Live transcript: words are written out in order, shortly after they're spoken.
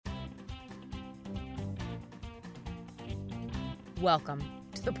Welcome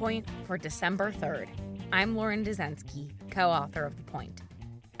to The Point for December 3rd. I'm Lauren Dezensky, co-author of The Point.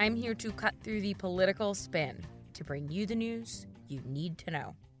 I'm here to cut through the political spin to bring you the news you need to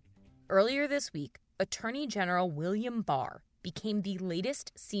know. Earlier this week, Attorney General William Barr became the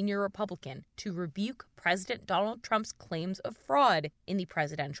latest senior Republican to rebuke President Donald Trump's claims of fraud in the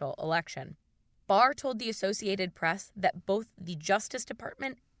presidential election. Barr told the Associated Press that both the Justice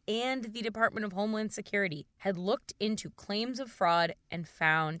Department and the Department of Homeland Security had looked into claims of fraud and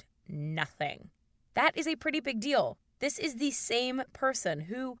found nothing. That is a pretty big deal. This is the same person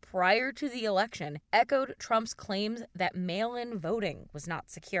who, prior to the election, echoed Trump's claims that mail-in voting was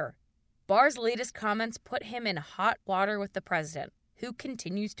not secure. Barr's latest comments put him in hot water with the president, who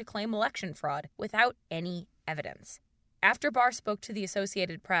continues to claim election fraud without any evidence. After Barr spoke to the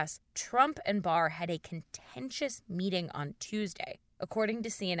Associated Press, Trump and Barr had a contentious meeting on Tuesday, according to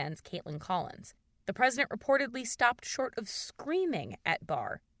CNN's Caitlin Collins. The president reportedly stopped short of screaming at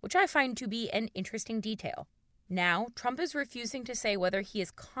Barr, which I find to be an interesting detail. Now, Trump is refusing to say whether he is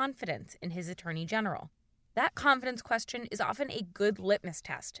confident in his attorney general. That confidence question is often a good litmus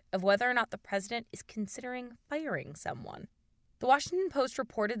test of whether or not the president is considering firing someone. The Washington Post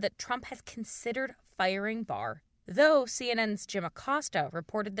reported that Trump has considered firing Barr, though CNN's Jim Acosta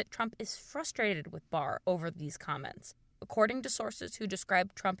reported that Trump is frustrated with Barr over these comments, according to sources who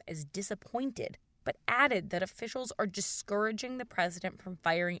described Trump as disappointed, but added that officials are discouraging the president from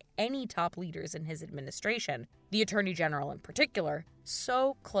firing any top leaders in his administration, the attorney general in particular,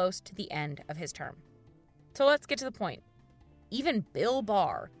 so close to the end of his term. So let's get to the point. Even Bill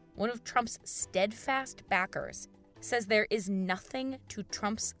Barr, one of Trump's steadfast backers, says there is nothing to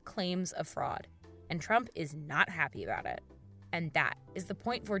Trump's claims of fraud, and Trump is not happy about it. And that is The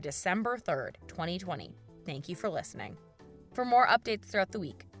Point for December 3rd, 2020. Thank you for listening. For more updates throughout the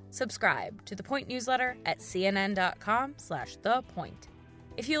week, subscribe to The Point newsletter at cnn.com/thepoint.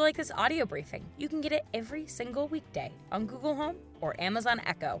 If you like this audio briefing, you can get it every single weekday on Google Home or Amazon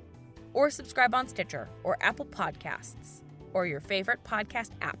Echo, or subscribe on Stitcher or Apple Podcasts, or your favorite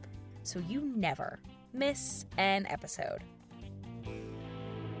podcast app, so you never miss an episode.